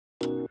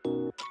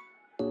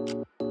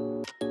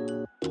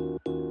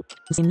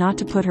not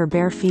to put her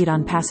bare feet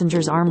on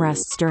passengers'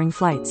 armrests during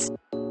flights.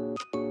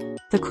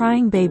 The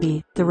crying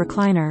baby, the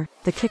recliner,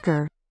 the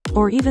kicker,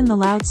 or even the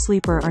loud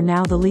sleeper are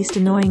now the least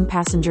annoying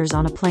passengers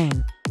on a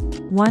plane.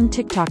 One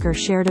TikToker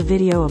shared a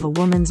video of a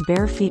woman's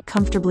bare feet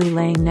comfortably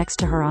laying next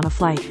to her on a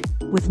flight,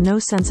 with no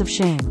sense of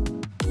shame.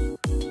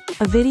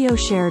 A video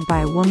shared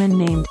by a woman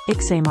named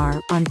Ixamar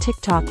on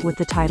TikTok with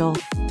the title,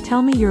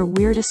 "Tell me your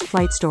weirdest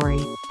flight story,"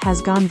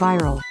 has gone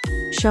viral,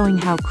 showing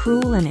how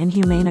cruel and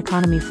inhumane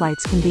economy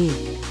flights can be.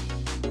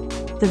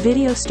 The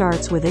video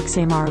starts with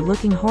Ixamar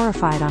looking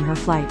horrified on her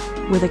flight,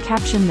 with a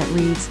caption that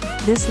reads,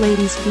 "This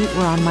lady's feet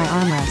were on my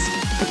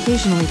armrest,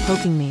 occasionally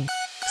poking me,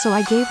 so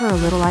I gave her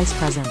a little ice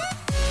present."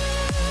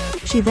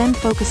 She then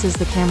focuses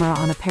the camera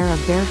on a pair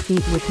of bare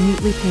feet with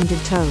neatly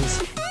painted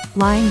toes,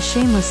 lying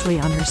shamelessly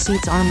on her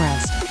seat's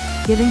armrest,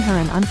 giving her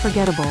an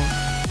unforgettable,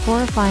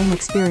 horrifying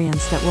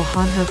experience that will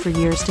haunt her for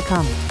years to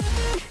come.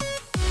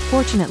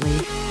 Fortunately,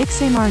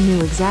 Ixamar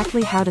knew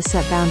exactly how to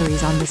set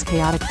boundaries on this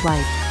chaotic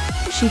flight.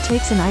 She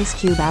takes an ice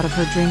cube out of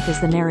her drink as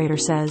the narrator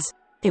says,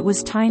 "It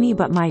was tiny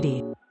but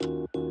mighty."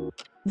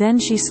 Then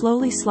she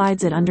slowly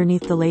slides it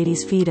underneath the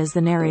lady's feet as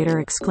the narrator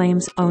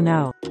exclaims, "Oh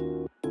no.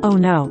 Oh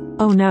no,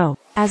 oh no."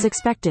 As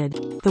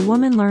expected, the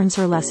woman learns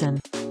her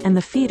lesson, and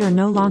the feet are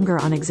no longer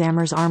on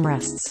Ixamar's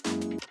armrests.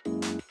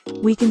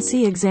 We can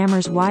see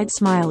Ixamar's wide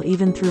smile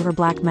even through her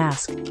black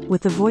mask,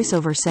 with the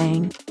voiceover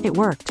saying, "It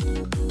worked."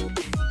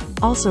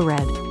 Also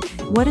read,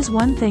 "What is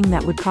one thing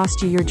that would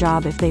cost you your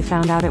job if they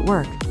found out at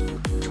work?"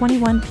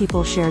 21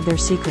 people shared their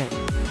secret.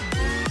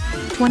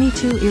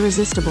 22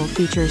 irresistible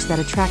features that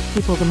attract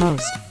people the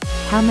most.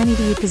 How many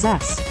do you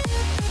possess?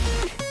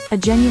 A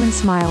genuine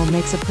smile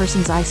makes a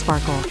person's eye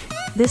sparkle.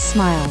 This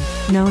smile,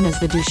 known as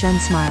the Duchenne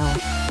smile,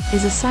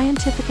 is a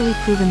scientifically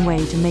proven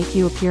way to make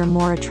you appear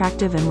more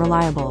attractive and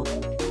reliable.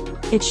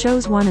 It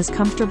shows one is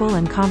comfortable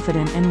and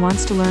confident and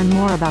wants to learn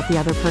more about the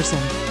other person.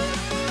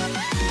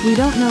 We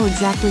don't know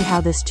exactly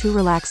how this too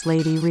relaxed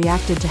lady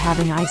reacted to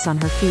having ice on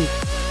her feet,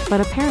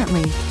 but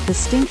apparently, the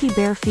stinky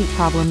bare feet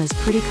problem is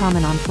pretty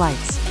common on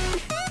flights.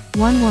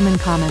 One woman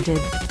commented,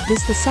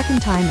 "This the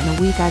second time in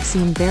a week I've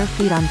seen bare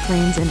feet on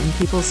planes and in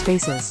people's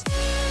faces."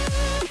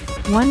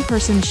 One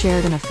person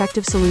shared an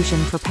effective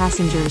solution for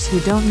passengers who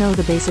don't know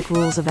the basic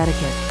rules of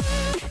etiquette.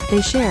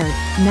 They shared,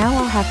 "Now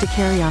I'll have to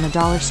carry on a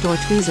dollar store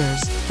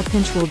tweezers, a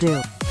pinch will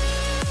do."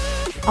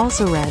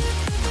 Also read,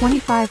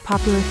 25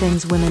 popular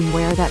things women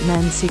wear that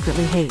men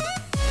secretly hate.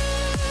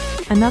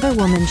 Another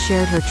woman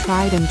shared her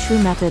tried and true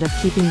method of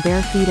keeping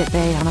bare feet at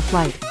bay on a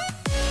flight.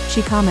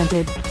 She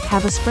commented,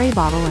 "Have a spray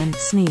bottle and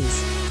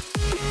sneeze."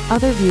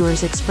 Other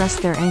viewers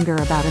expressed their anger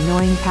about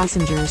annoying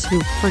passengers who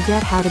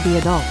forget how to be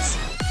adults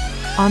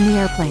on the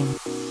airplane.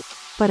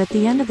 But at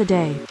the end of the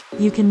day,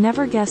 you can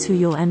never guess who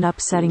you'll end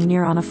up sitting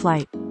near on a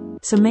flight.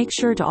 So make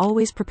sure to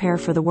always prepare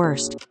for the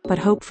worst, but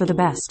hope for the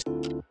best.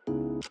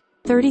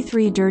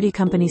 33 dirty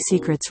company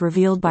secrets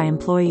revealed by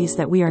employees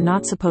that we are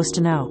not supposed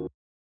to know.